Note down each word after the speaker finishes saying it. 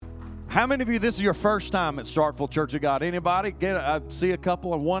How many of you, this is your first time at Starkville Church of God? Anybody? I see a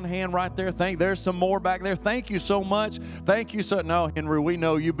couple on one hand right there. There's some more back there. Thank you so much. Thank you so. No, Henry, we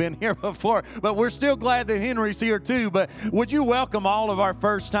know you've been here before, but we're still glad that Henry's here too. But would you welcome all of our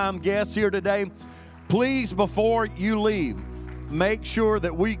first-time guests here today? Please, before you leave, make sure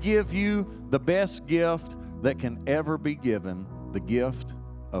that we give you the best gift that can ever be given, the gift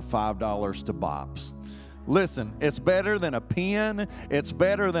of $5 to Bob's. Listen, it's better than a pen. It's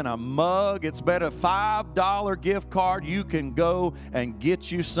better than a mug. It's better. $5 gift card. You can go and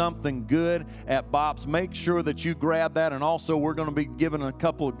get you something good at Bob's. Make sure that you grab that. And also, we're going to be giving three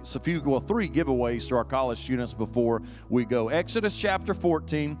giveaways to our college students before we go. Exodus chapter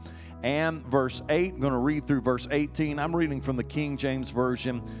 14 and verse 8. I'm going to read through verse 18. I'm reading from the King James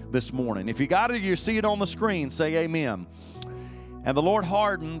Version this morning. If you got it, you see it on the screen, say amen. And the Lord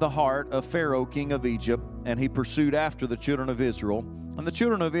hardened the heart of Pharaoh, king of Egypt, and he pursued after the children of Israel. And the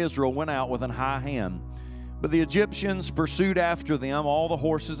children of Israel went out with an high hand. But the Egyptians pursued after them all the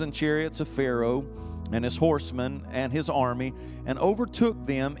horses and chariots of Pharaoh and his horsemen and his army, and overtook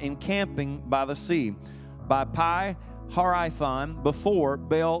them encamping by the sea, by Pi-hahiroth, before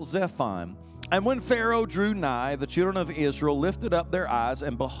Baal-zephon. And when Pharaoh drew nigh, the children of Israel lifted up their eyes,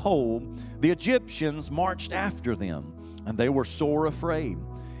 and behold, the Egyptians marched after them. And they were sore afraid.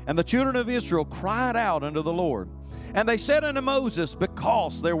 And the children of Israel cried out unto the Lord. And they said unto Moses,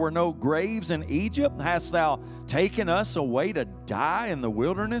 because there were no graves in Egypt, hast thou taken us away to die in the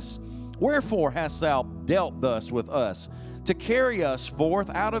wilderness? Wherefore hast thou dealt thus with us, to carry us forth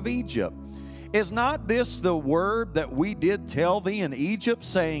out of Egypt? Is not this the word that we did tell thee in Egypt,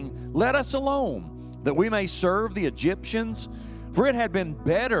 saying, let us alone, that we may serve the Egyptians? For it had been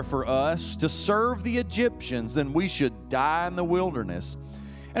better for us to serve the Egyptians than we should die in the wilderness.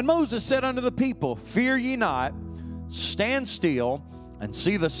 And Moses said unto the people, fear ye not, stand still, and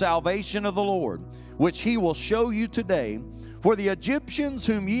see the salvation of the Lord, which he will show you today. For the Egyptians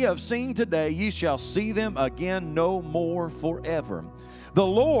whom ye have seen today, ye shall see them again no more forever. The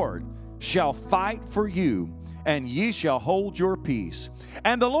Lord shall fight for you, and ye shall hold your peace.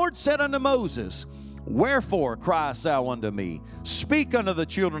 And the Lord said unto Moses, wherefore criest thou unto me? Speak unto the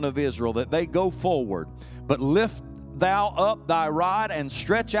children of Israel that they go forward, but lift thou up thy rod and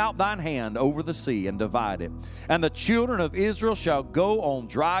stretch out thine hand over the sea and divide it. And the children of Israel shall go on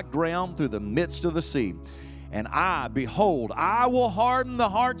dry ground through the midst of the sea. And I, behold, I will harden the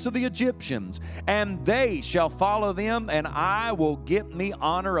hearts of the Egyptians, and they shall follow them, and I will get me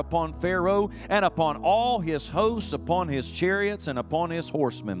honor upon Pharaoh, and upon all his hosts, upon his chariots, and upon his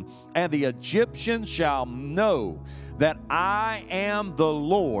horsemen. And the Egyptians shall know that I am the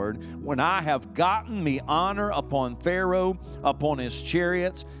Lord, when I have gotten me honor upon Pharaoh, upon his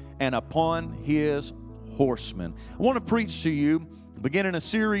chariots, and upon his horsemen. I want to preach to you, beginning a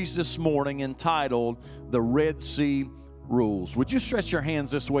series this morning entitled The Red Sea Rules. Would you stretch your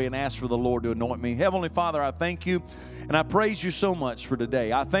hands this way and ask for the Lord to anoint me? Heavenly Father, I thank you and I praise you so much for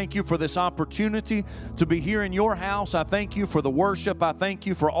today. I thank you for this opportunity to be here in your house. I thank you for the worship. I thank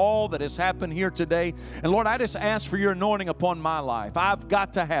you for all that has happened here today. And Lord, I just ask for your anointing upon my life. I've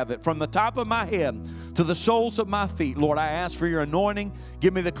got to have it from the top of my head to the soles of my feet. Lord, I ask for your anointing.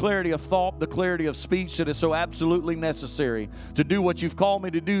 Give me the clarity of thought, the clarity of speech that is so absolutely necessary to do what you've called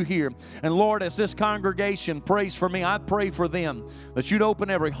me to do here. And Lord, as this congregation prays for me, I pray for them that you'd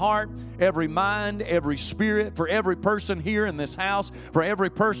open every heart, every mind, every spirit, for every person here in this house, for every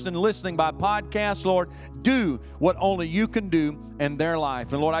person listening by podcast. Lord, do what only you can do in their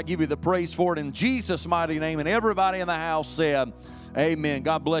life. And Lord, I give you the praise for it in Jesus' mighty name. And everybody in the house said, amen.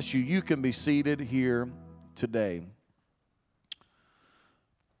 God bless you. You can be seated here today.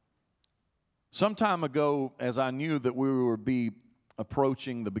 Some time ago, as I knew that we would be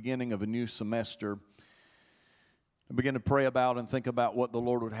approaching the beginning of a new semester, I began to pray about and think about what the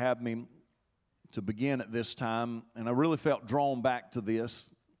Lord would have me to begin at this time, and I really felt drawn back to this.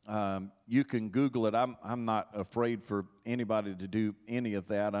 You can Google it. I'm not afraid for anybody to do any of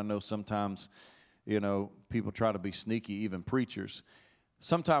that. I know sometimes, people try to be sneaky, even preachers.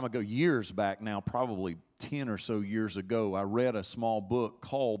 Some time ago, years back now, probably 10 or so years ago, I read a small book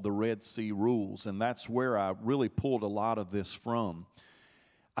called The Red Sea Rules, and that's where I really pulled a lot of this from.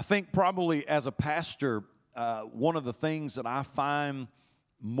 I think probably as a pastor, one of the things that I find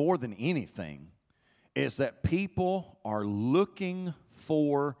more than anything is that people are looking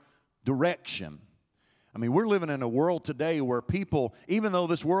for direction. I mean, we're living in a world today where people, even though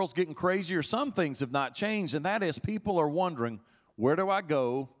this world's getting crazier, some things have not changed, and that is people are wondering, where do I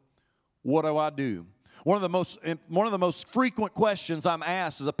go? What do I do? One of the most frequent questions I'm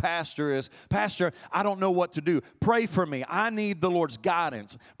asked as a pastor is, Pastor, I don't know what to do. Pray for me. I need the Lord's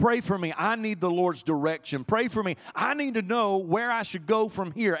guidance. Pray for me. I need the Lord's direction. Pray for me. I need to know where I should go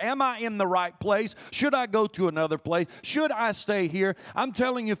from here. Am I in the right place? Should I go to another place? Should I stay here? I'm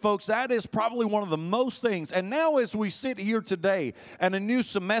telling you, folks, that is probably one of the most things. And now as we sit here today and a new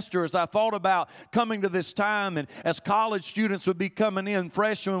semester, as I thought about coming to this time, and as college students would be coming in,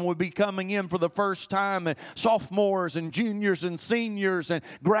 freshmen would be coming in for the first time, and sophomores and juniors and seniors and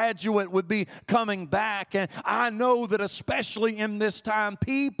graduate would be coming back. And I know that especially in this time,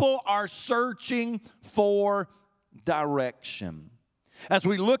 people are searching for direction. As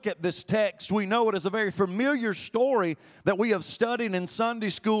we look at this text, we know it is a very familiar story that we have studied in Sunday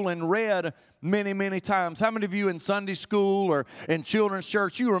school and read many, many times. How many of you in Sunday school or in children's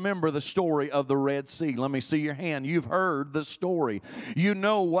church, you remember the story of the Red Sea? Let me see your hand. You've heard the story. You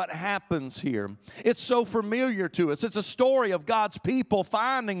know what happens here. It's so familiar to us. It's a story of God's people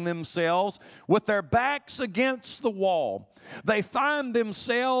finding themselves with their backs against the wall. They find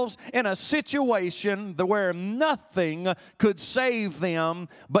themselves in a situation where nothing could save them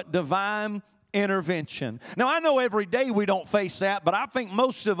but divine intervention. Now, I know every day we don't face that, but I think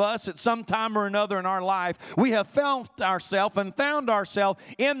most of us at some time or another in our life, we have found ourselves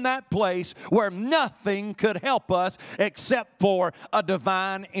in that place where nothing could help us except for a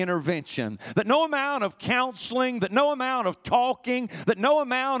divine intervention. That no amount of counseling, that no amount of talking, that no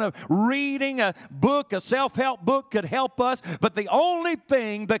amount of reading a book, a self-help book could help us, but the only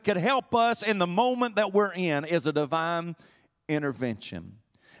thing that could help us in the moment that we're in is a divine intervention.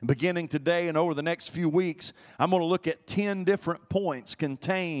 Beginning today and over the next few weeks, I'm going to look at 10 different points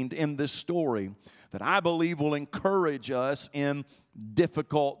contained in this story that I believe will encourage us in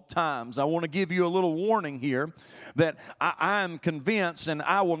difficult times. I want to give you a little warning here that I am convinced, and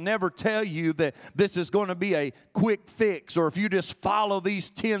I will never tell you that this is going to be a quick fix, or if you just follow these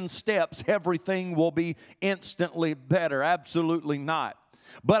 10 steps, everything will be instantly better. Absolutely not.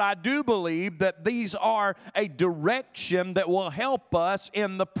 But I do believe that these are a direction that will help us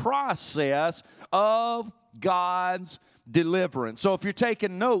in the process of God's deliverance. So if you're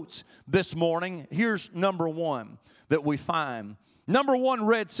taking notes this morning, here's number one that we find. Number one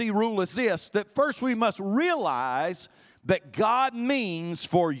Red Sea rule is this, that first we must realize that God means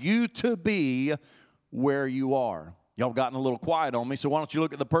for you to be where you are. Y'all gotten a little quiet on me, so why don't you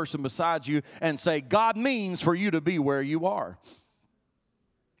look at the person beside you and say, God means for you to be where you are.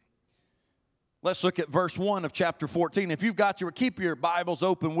 Let's look at verse 1 of chapter 14. If you've got keep your Bibles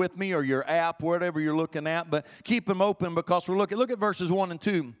open with me or your app, whatever you're looking at, but keep them open because we're looking. Look at verses 1 and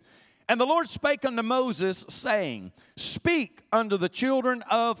 2. And the Lord spake unto Moses, saying, Speak unto the children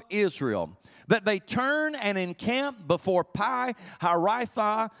of Israel, that they turn and encamp before Pi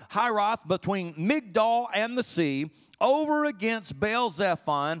Hiroth between Migdol and the sea, over against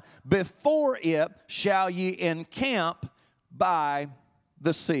Baal-zephon. Before it shall ye encamp by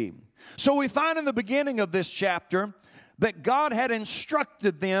the sea. So we find in the beginning of this chapter that God had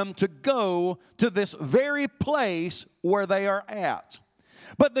instructed them to go to this very place where they are at.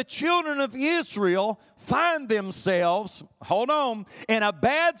 But the children of Israel find themselves, in a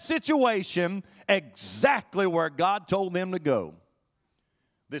bad situation exactly where God told them to go.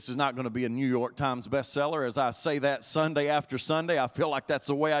 This is not going to be a New York Times bestseller. As I say that Sunday after Sunday, I feel like that's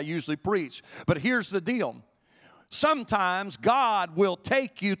the way I usually preach. But here's the deal. Sometimes God will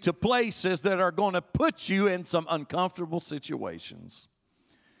take you to places that are going to put you in some uncomfortable situations.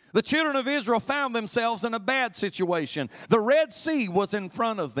 The children of Israel found themselves in a bad situation. The Red Sea was in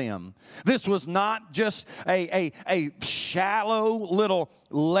front of them. This was not just a shallow little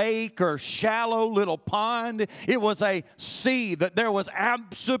lake or shallow little pond. It was a sea that there was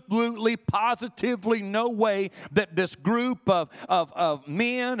absolutely, positively no way that this group of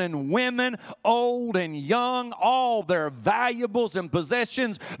men and women, old and young, all their valuables and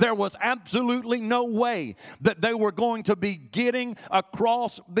possessions, there was absolutely no way that they were going to be getting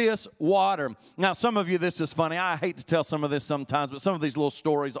across this water. Now, some of you, this is funny. I hate to tell some of this sometimes, but some of these little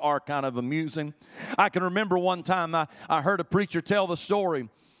stories are kind of amusing. I can remember one time I heard a preacher tell the story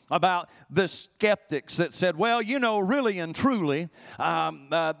about the skeptics that said, well, really and truly,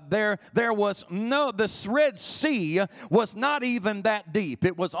 this Red Sea was not even that deep.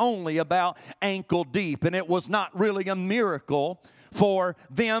 It was only about ankle deep, and it was not really a miracle for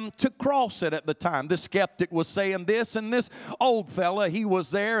them to cross it at the time. The skeptic was saying this, and this old fella, he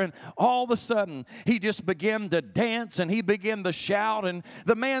was there, and all of a sudden, he just began to dance, and he began to shout, and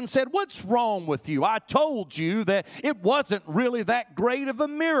the man said, "What's wrong with you? I told you that it wasn't really that great of a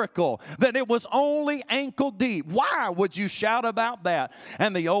miracle, that it was only ankle deep. Why would you shout about that?"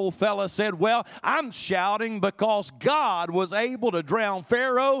 And the old fella said, "Well, I'm shouting because God was able to drown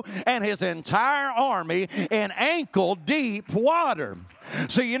Pharaoh and his entire army in ankle deep water."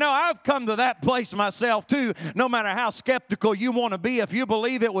 So, I've come to that place myself too. No matter how skeptical you want to be, if you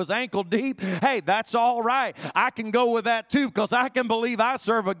believe it was ankle deep, hey, that's all right. I can go with that too, because I can believe I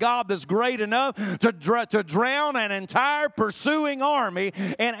serve a God that's great enough to drown an entire pursuing army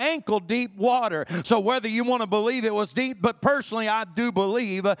in ankle deep water. So whether you want to believe it was deep, but personally I do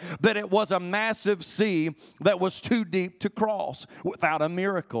believe that it was a massive sea that was too deep to cross without a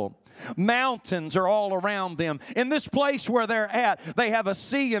miracle. Mountains are all around them. In this place where they're at, they have a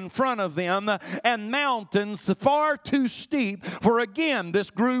sea in front of them and mountains far too steep for, again, this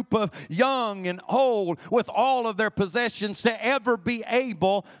group of young and old with all of their possessions to ever be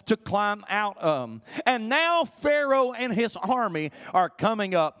able to climb out of. And now Pharaoh and his army are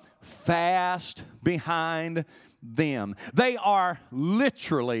coming up fast behind them. They are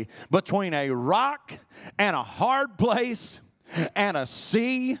literally between a rock and a hard place and a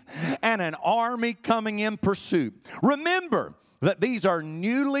sea and an army coming in pursuit. Remember that these are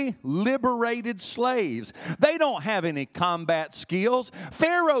newly liberated slaves. They don't have any combat skills.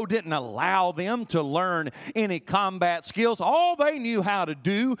 Pharaoh didn't allow them to learn any combat skills. All they knew how to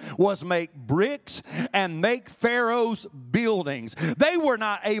do was make bricks and make Pharaoh's buildings. They were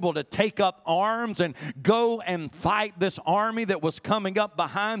not able to take up arms and go and fight this army that was coming up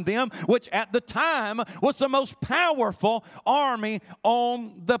behind them, which at the time was the most powerful army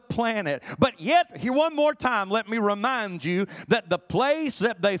on the planet. But yet, here one more time, let me remind you that the place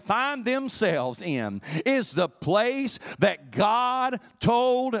that they find themselves in is the place that God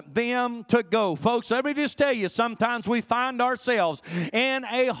told them to go. Folks, let me just tell you, sometimes we find ourselves in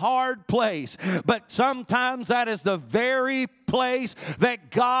a hard place, but sometimes that is the very place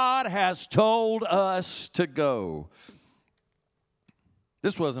that God has told us to go.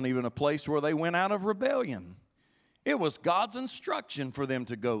 This wasn't even a place where they went out of rebellion. It was God's instruction for them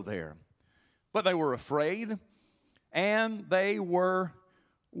to go there. But they were afraid and they were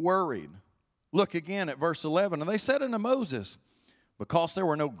worried. Look again at verse 11. And they said unto Moses, "Because there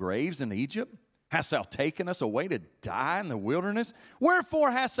were no graves in Egypt, hast thou taken us away to die in the wilderness?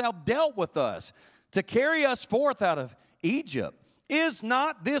 Wherefore hast thou dealt with us to carry us forth out of Egypt? Is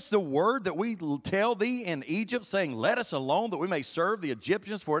not this the word that we tell thee in Egypt, saying, Let us alone, that we may serve the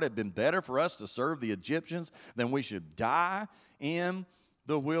Egyptians? For it had been better for us to serve the Egyptians than we should die in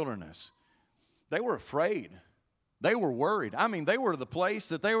the wilderness." They were afraid. They were worried. I mean, they were the place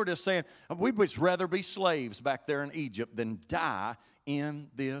that they were just saying, we'd just rather be slaves back there in Egypt than die in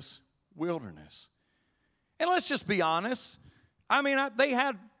this wilderness. And let's just be honest. I mean, they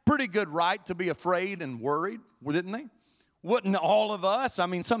had pretty good right to be afraid and worried, didn't they? Wouldn't all of us? I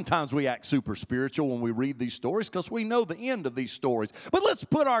mean, sometimes we act super spiritual when we read these stories because we know the end of these stories. But let's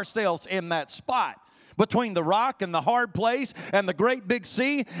put ourselves in that spot between the rock and the hard place and the great big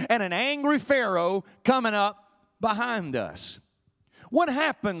sea and an angry Pharaoh coming up behind us. What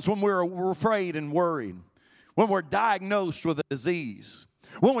happens when we're afraid and worried? When we're diagnosed with a disease?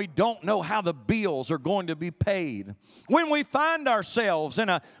 When we don't know how the bills are going to be paid? When we find ourselves in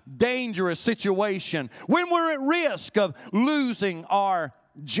a dangerous situation? When we're at risk of losing our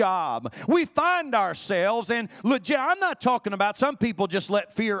job? We find ourselves in legit. I'm not talking about some people just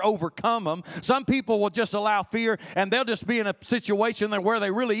let fear overcome them. Some people will just allow fear and they'll just be in a situation where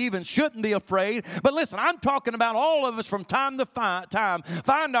they really even shouldn't be afraid. But listen, I'm talking about all of us from time to time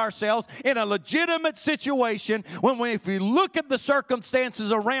find ourselves in a legitimate situation when if we look at the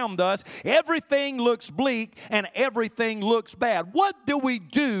circumstances around us, everything looks bleak and everything looks bad. What do we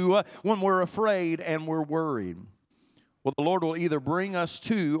do when we're afraid and we're worried? Well, the Lord will either bring us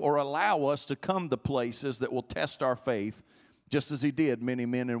to or allow us to come to places that will test our faith, just as He did many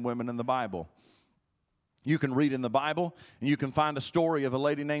men and women in the Bible. You can read in the Bible, and you can find a story of a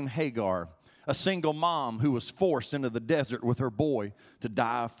lady named Hagar, a single mom who was forced into the desert with her boy to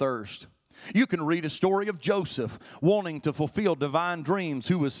die of thirst. You can read a story of Joseph wanting to fulfill divine dreams,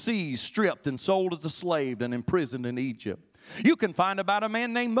 who was seized, stripped, and sold as a slave and imprisoned in Egypt. You can find about a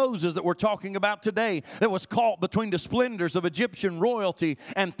man named Moses that we're talking about today that was caught between the splendors of Egyptian royalty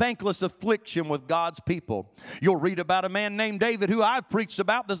and thankless affliction with God's people. You'll read about a man named David who I've preached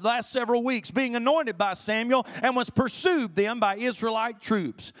about this last several weeks, being anointed by Samuel and was pursued then by Israelite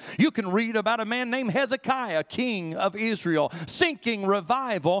troops. You can read about a man named Hezekiah, king of Israel, seeking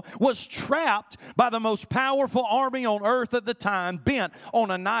revival, was trapped by the most powerful army on earth at the time, bent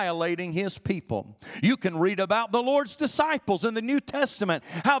on annihilating his people. You can read about the Lord's disciples in the New Testament,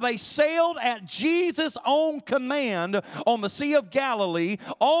 how they sailed at Jesus' own command on the Sea of Galilee,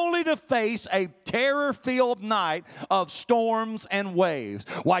 only to face a terror-filled night of storms and waves.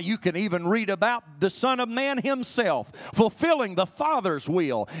 Why, you can even read about the Son of Man himself fulfilling the Father's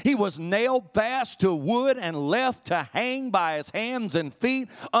will. He was nailed fast to wood and left to hang by his hands and feet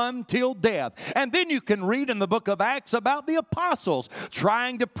until death. And then you can read in the book of Acts about the apostles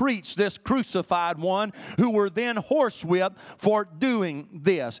trying to preach this crucified one who were then horsewhipped for doing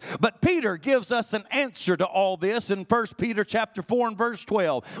this. But Peter gives us an answer to all this in 1 Peter chapter 4 and verse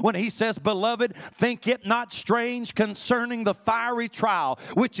 12 when he says, "Beloved, think it not strange concerning the fiery trial,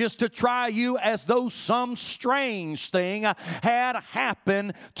 which is to try you as though some strange thing had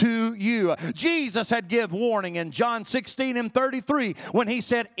happened to you." Jesus had given warning in John 16 and 33 when he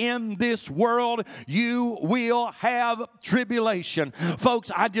said, "In this world you will have tribulation."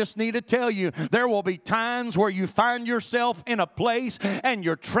 Folks, I just need to tell you, there will be times where you find yourself in a place and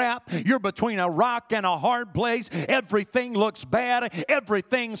you're trapped. You're between a rock and a hard place. Everything looks bad.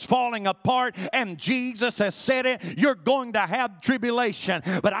 Everything's falling apart. And Jesus has said it. You're going to have tribulation.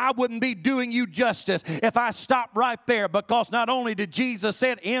 But I wouldn't be doing you justice if I stopped right there, because not only did Jesus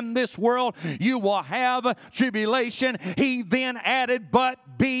say, "In this world you will have tribulation," he then added,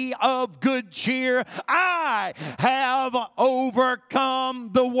 "But be of good cheer. I have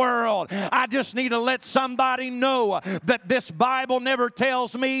overcome the world." I just need to let somebody know that this Bible never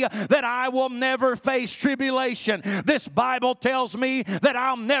tells me that I will never face tribulation. This Bible tells me that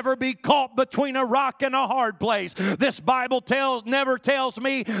I'll never be caught between a rock and a hard place. This Bible never tells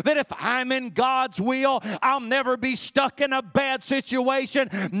me that if I'm in God's will, I'll never be stuck in a bad situation.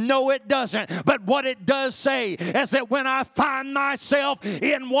 No, it doesn't. But what it does say is that when I find myself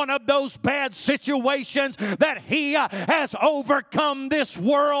in one of those bad situations, that He has overcome this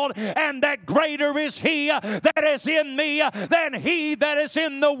world, and that greater is He that is in me than he that is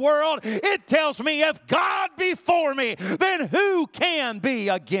in the world. It tells me if God be for me, then who can be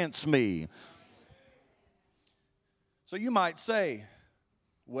against me? So you might say,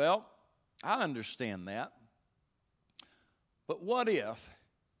 well, I understand that. But what if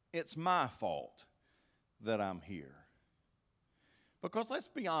it's my fault that I'm here? Because let's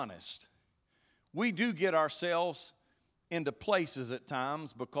be honest, we do get ourselves into places at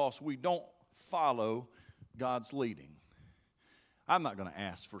times because we don't follow God's leading. I'm not going to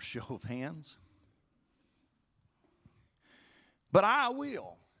ask for show of hands, but I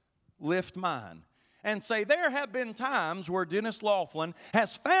will lift mine and say there have been times where Dennis Laughlin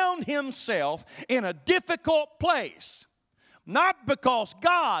has found himself in a difficult place, not because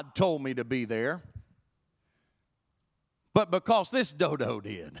God told me to be there, but because this dodo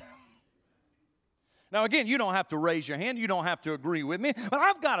did. Now again, you don't have to raise your hand, you don't have to agree with me, but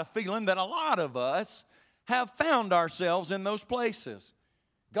I've got a feeling that a lot of us have found ourselves in those places.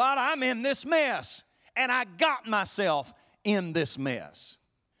 God, I'm in this mess, and I got myself in this mess.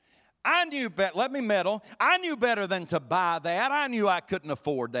 I knew better. Let me meddle. I knew better than to buy that. I knew I couldn't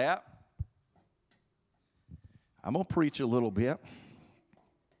afford that. I'm going to preach a little bit.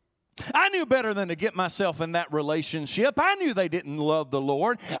 I knew better than to get myself in that relationship. I knew they didn't love the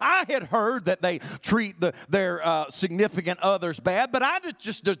Lord. I had heard that they treat their significant others bad, but I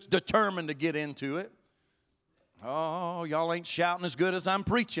just determined to get into it. Oh, y'all ain't shouting as good as I'm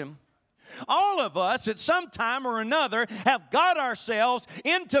preaching. All of us at some time or another have got ourselves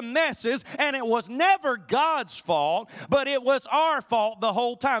into messes, and it was never God's fault, but it was our fault the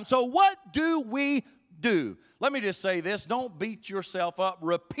whole time. So what do we do? Let me just say this. Don't beat yourself up.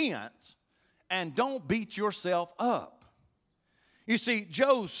 Repent, and don't beat yourself up. You see,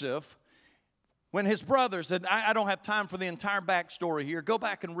 Joseph, when his brothers, and I don't have time for the entire backstory here. Go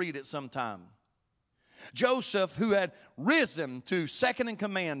back and read it sometime. Joseph, who had risen to second in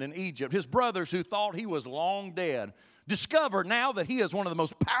command in Egypt, his brothers who thought he was long dead, discovered now that he is one of the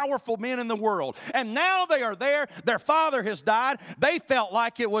most powerful men in the world. And now they are there. Their father has died. They felt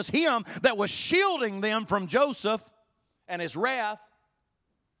like it was him that was shielding them from Joseph and his wrath.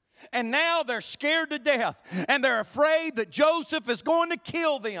 And now they're scared to death. And they're afraid that Joseph is going to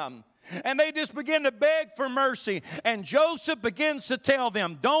kill them. And they just begin to beg for mercy. And Joseph begins to tell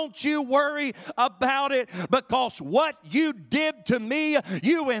them, don't you worry about it, because what you did to me,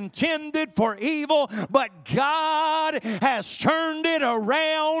 you intended for evil, but God has turned it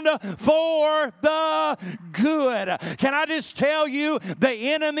around for the good. Can I just tell you, the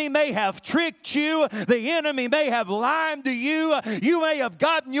enemy may have tricked you. The enemy may have lied to you. You may have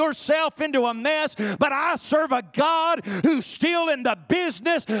gotten yourself into a mess, but I serve a God who's still in the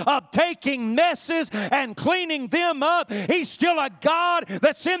business of taking messes and cleaning them up. He's still a God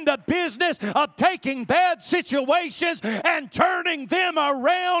that's in the business of taking bad situations and turning them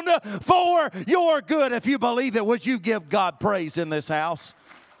around for your good. If you believe it, would you give God praise in this house?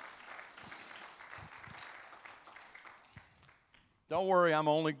 Don't worry, I'm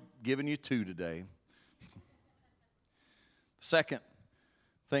only giving you 2 today. The second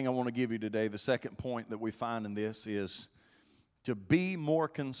thing I want to give you today, the second point that we find in this is to be more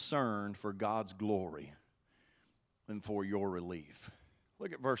concerned for God's glory than for your relief.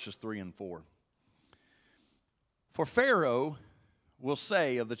 Look at verses 3 and 4. For Pharaoh will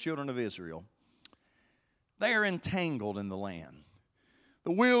say of the children of Israel, they are entangled in the land.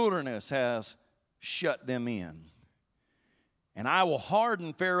 The wilderness has shut them in. And I will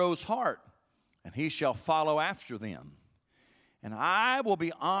harden Pharaoh's heart, and he shall follow after them. And I will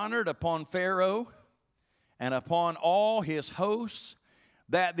be honored upon Pharaoh and upon all his hosts,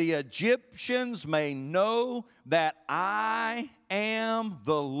 that the Egyptians may know that I am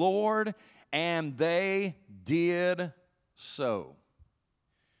the Lord. And they did so.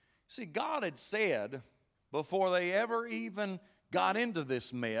 See, God had said before they ever even got into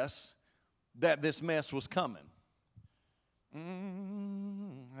this mess that this mess was coming.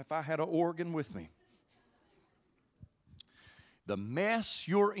 If I had an organ with me. The mess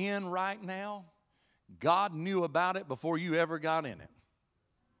you're in right now, God knew about it before you ever got in it.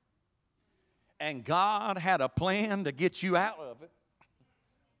 And God had a plan to get you out of it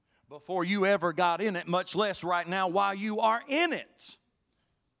before you ever got in it, much less right now while you are in it.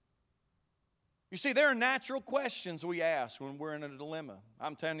 You see, there are natural questions we ask when we're in a dilemma.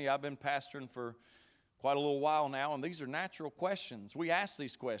 I'm telling you, I've been pastoring for quite a little while now, and these are natural questions. We ask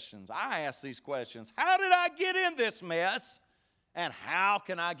these questions. I ask these questions. How did I get in this mess? And how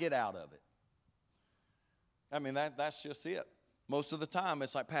can I get out of it? I mean, that's just it. Most of the time,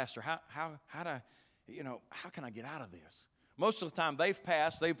 it's like, Pastor, how can I get out of this? Most of the time, they've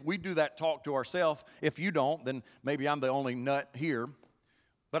passed. We do that talk to ourselves. If you don't, then maybe I'm the only nut here.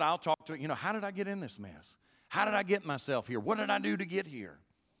 But I'll talk to, how did I get in this mess? How did I get myself here? What did I do to get here?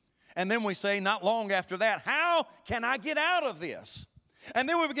 And then we say, not long after that, how can I get out of this? And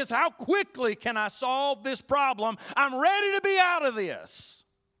then we begin, how quickly can I solve this problem? I'm ready to be out of this.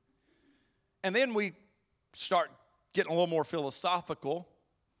 And then we start getting a little more philosophical.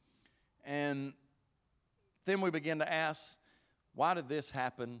 And then we begin to ask, why did this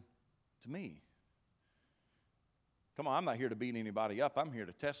happen to me? Come on, I'm not here to beat anybody up. I'm here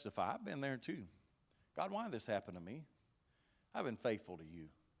to testify. I've been there too. God, why did this happen to me? I've been faithful to you.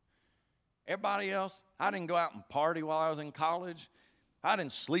 Everybody else, I didn't go out and party while I was in college. I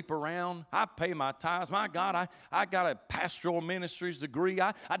didn't sleep around. I pay my tithes. My God, I got a pastoral ministries degree.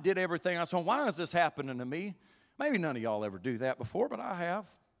 I did everything I said. Why is this happening to me? Maybe none of y'all ever do that before, but I have.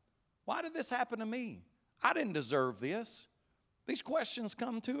 Why did this happen to me? I didn't deserve this. These questions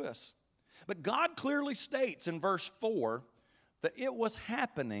come to us. But God clearly states in verse 4 that it was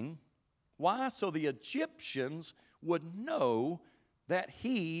happening. Why? So the Egyptians would know that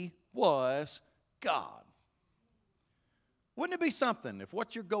He was God. Wouldn't it be something if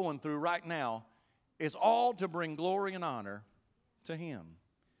what you're going through right now is all to bring glory and honor to Him?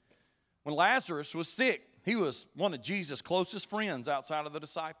 When Lazarus was sick, he was one of Jesus' closest friends outside of the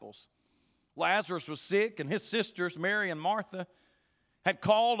disciples. Lazarus was sick, and his sisters, Mary and Martha, had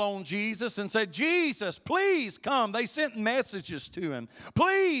called on Jesus and said, Jesus, please come. They sent messages to him.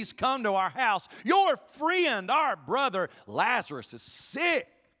 Please come to our house. Your friend, our brother, Lazarus is sick.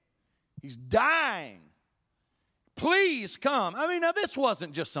 He's dying. Please come. I mean, now this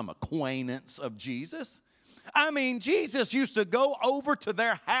wasn't just some acquaintance of Jesus. I mean, Jesus used to go over to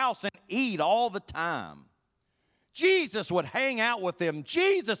their house and eat all the time. Jesus would hang out with them.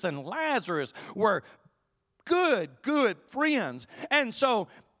 Jesus and Lazarus were good friends. And so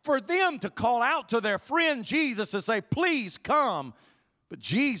for them to call out to their friend Jesus and say, please come, but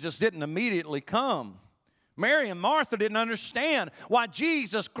Jesus didn't immediately come. Mary and Martha didn't understand why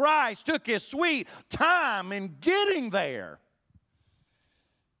Jesus Christ took His sweet time in getting there.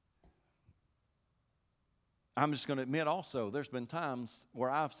 I'm just going to admit also, there's been times where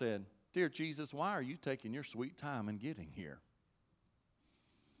I've said, Dear Jesus, why are you taking your sweet time in getting here?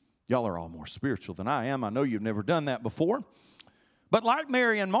 Y'all are all more spiritual than I am. I know you've never done that before. But like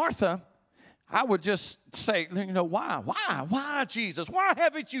Mary and Martha, I would just say, why, Jesus? Why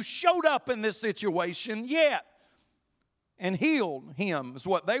haven't you showed up in this situation yet and healed him is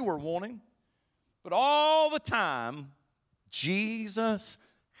what they were wanting. But all the time, Jesus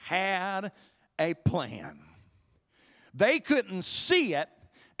had a plan. They couldn't see it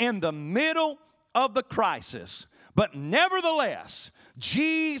in the middle of the crisis, but nevertheless,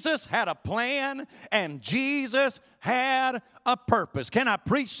 Jesus had a plan and Jesus had a purpose. Can I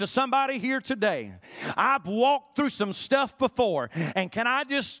preach to somebody here today? I've walked through some stuff before, and can I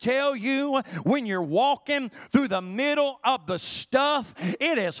just tell you, when you're walking through the middle of the stuff,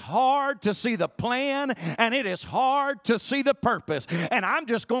 it is hard to see the plan and it is hard to see the purpose. And I'm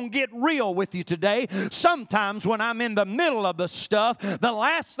just going to get real with you today. Sometimes when I'm in the middle of the stuff, the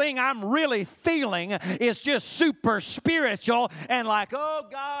last thing I'm really feeling is just super spiritual and like, oh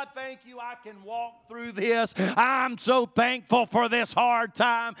God, thank you, I can walk through this. I'm so thankful for this hard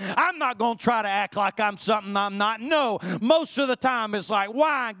time. I'm not going to try to act like I'm something I'm not. No, most of the time it's like,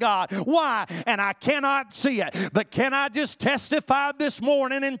 why, God? Why? And I cannot see it. But can I just testify this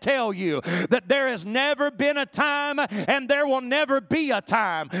morning and tell you that there has never been a time and there will never be a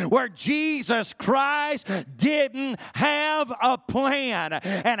time where Jesus Christ didn't have a plan.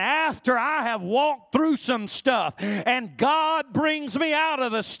 And after I have walked through some stuff and God brings me out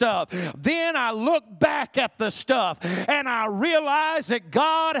of the stuff, then I look back at the stuff and I realized that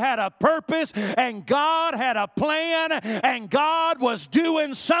God had a purpose and God had a plan and God was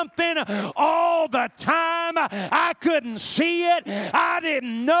doing something all the time. I couldn't see it. I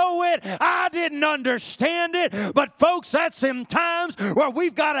didn't know it. I didn't understand it. But folks, that's in times where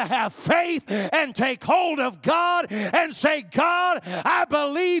we've got to have faith and take hold of God and say, God, I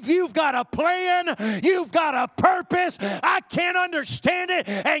believe you've got a plan. You've got a purpose. I can't understand it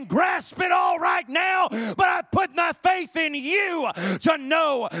and grasp it all right now, but I put my faith in you to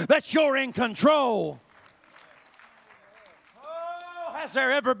know that you're in control. Oh, has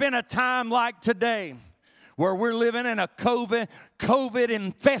there ever been a time like today where we're living in a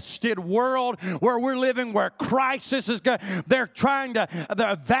COVID-infested world, where we're living where crisis is going? They're trying to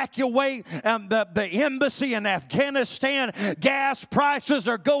evacuate the embassy in Afghanistan. Gas prices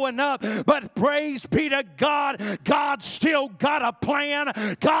are going up, but praise be to God, God's still got a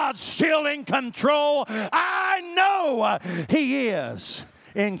plan. God's still in control. I know He is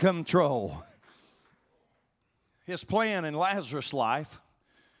in control. His plan in Lazarus' life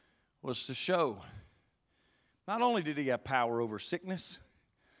was to show not only did he have power over sickness,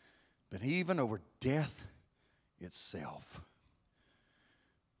 but even over death itself.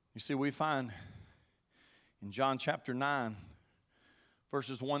 You see, we find in John chapter 9,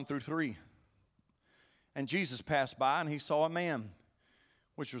 verses 1 through 3, and Jesus passed by and he saw a man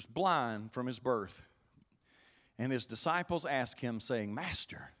which was blind from his birth. And his disciples asked him, saying,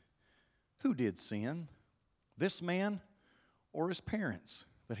 Master, who did sin, this man or his parents,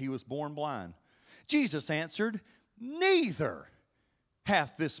 that he was born blind? Jesus answered, neither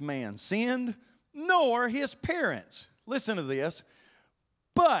hath this man sinned, nor his parents. Listen to this.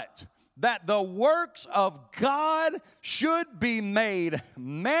 But that the works of God should be made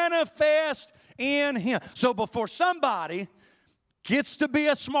manifest in him. So before somebody gets to be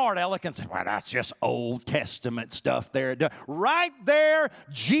a smart aleck and say, well, that's just Old Testament stuff there. Right there,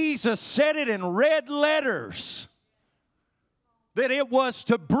 Jesus said it in red letters, that it was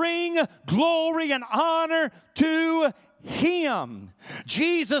to bring glory and honor to Him.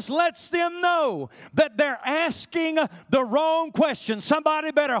 Jesus lets them know that they're asking the wrong question.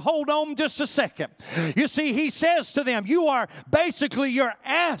 Somebody better hold on just a second. You see, He says to them, you're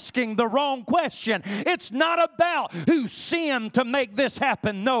asking the wrong question. It's not about who sinned to make this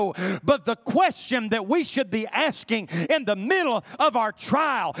happen. No, but the question that we should be asking in the middle of our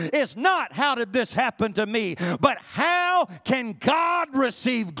trial is not how did this happen to me, but how can God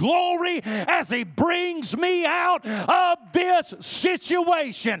receive glory as He brings me out of this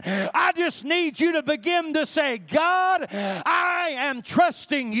situation? I just need you to begin to say, God, I am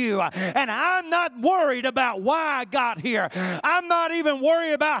trusting you, and I'm not worried about why I got here. I'm not even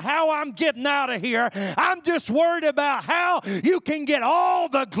worried about how I'm getting out of here. I'm just worried about how you can get all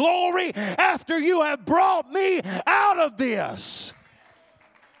the glory after you have brought me out of this.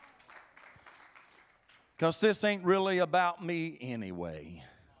 Because this ain't really about me anyway.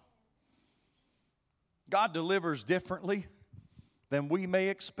 God delivers differently than we may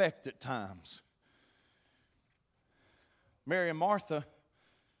expect at times. Mary and Martha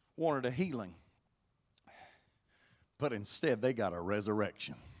wanted a healing, but instead they got a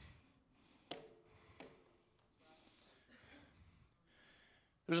resurrection.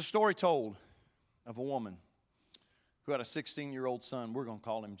 There's a story told of a woman who had a 16-year-old son, we're going to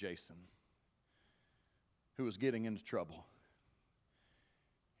call him Jason, who was getting into trouble.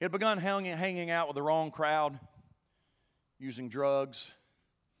 He had begun hanging out with the wrong crowd, using drugs,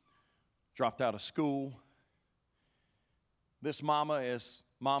 dropped out of school. This mama, as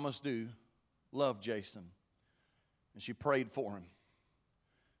mamas do, loved Jason, and she prayed for him.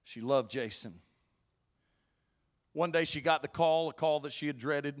 She loved Jason. One day she got a call that she had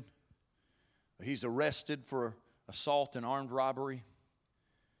dreaded. He's arrested for assault and armed robbery.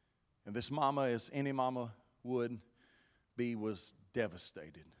 And this mama, as any mama would be, was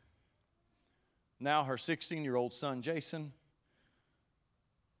devastated. Now her 16-year-old son, Jason,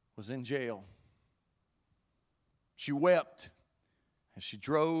 was in jail. She wept as she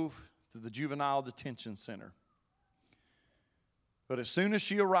drove to the juvenile detention center. But as soon as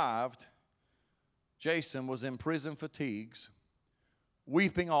she arrived, Jason was in prison fatigues,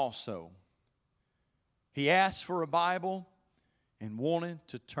 weeping also. He asked for a Bible and wanted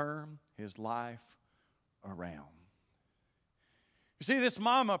to turn his life around. You see, this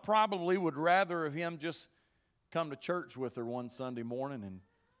mama probably would rather have him just come to church with her one Sunday morning and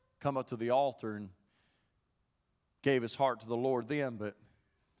come up to the altar and gave his heart to the Lord then, but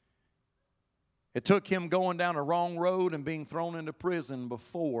it took him going down a wrong road and being thrown into prison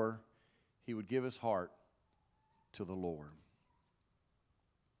before he would give his heart to the Lord.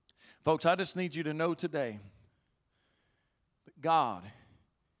 Folks, I just need you to know today that God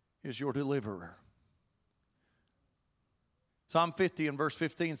is your deliverer. Psalm 50 and verse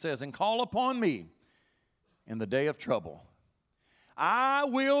 15 says, "And call upon me in the day of trouble. I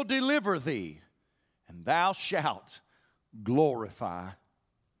will deliver thee, and thou shalt glorify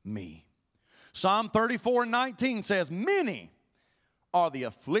me." Psalm 34 and 19 says, "Many are the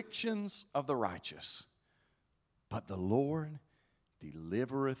afflictions of the righteous, but the Lord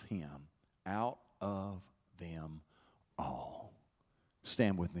delivereth him out of them all."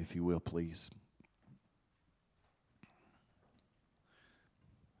 Stand with me if you will, please.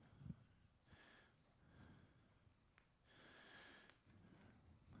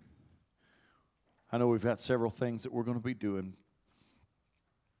 I know we've got several things that we're going to be doing,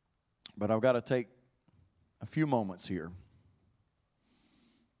 but I've got to take a few moments here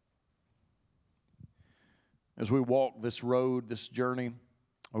as we walk this road, this journey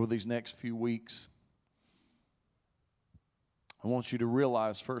over these next few weeks. I want you to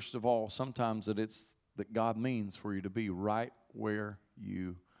realize, first of all, sometimes that God means for you to be right where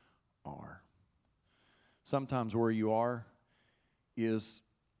you are. Sometimes where you are is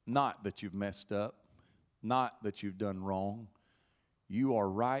not that you've messed up, not that you've done wrong. You are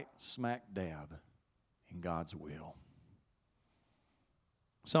right smack dab in God's will.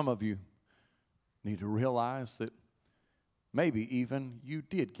 Some of you need to realize that maybe even you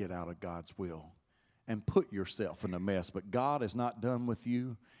did get out of God's will and put yourself in a mess, but God is not done with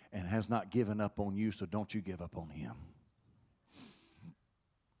you and has not given up on you, so don't you give up on Him.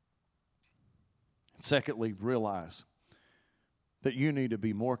 Secondly, realize that you need to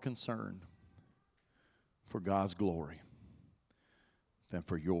be more concerned for God's glory than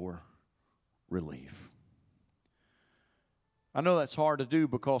for your relief. I know that's hard to do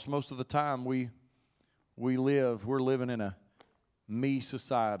because most of the time we're living in a me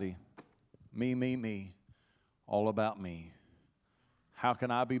society. Me, all about me. How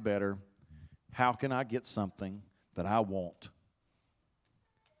can I be better? How can I get something that I want?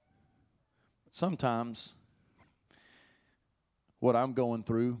 Sometimes what I'm going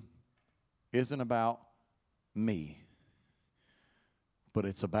through isn't about me, but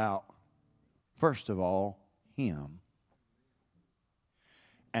it's about, first of all, Him.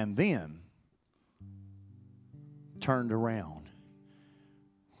 And then turned around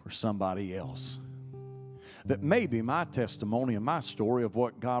for somebody else. That maybe my testimony and my story of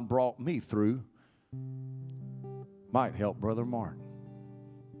what God brought me through might help Brother Mark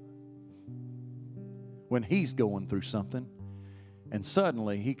when he's going through something, and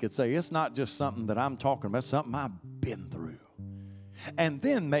suddenly he could say, it's not just something that I'm talking about, it's something I've been through. And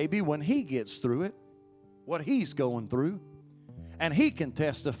then maybe when he gets through it, what he's going through, and he can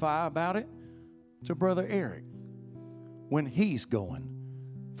testify about it to Brother Eric when he's going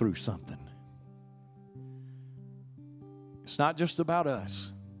through something. It's not just about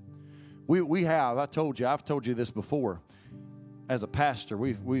us. I've told you this before. As a pastor,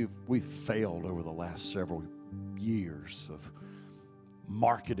 we've failed over the last several years of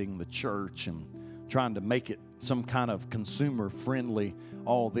marketing the church and trying to make it some kind of consumer friendly,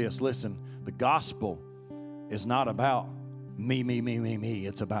 all this. Listen, the gospel is not about me.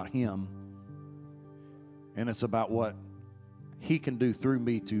 It's about Him. And it's about what He can do through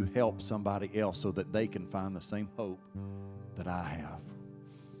me to help somebody else so that they can find the same hope that I have.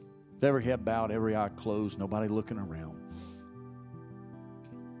 Every head bowed, every eye closed, nobody looking around.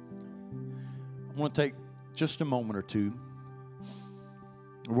 I want to take just a moment or two.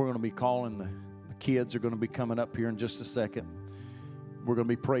 We're going to be calling the kids are going to be coming up here in just a second. We're going to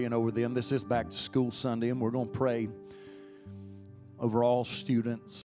be praying over them. This is Back to School Sunday, and we're going to pray over all students.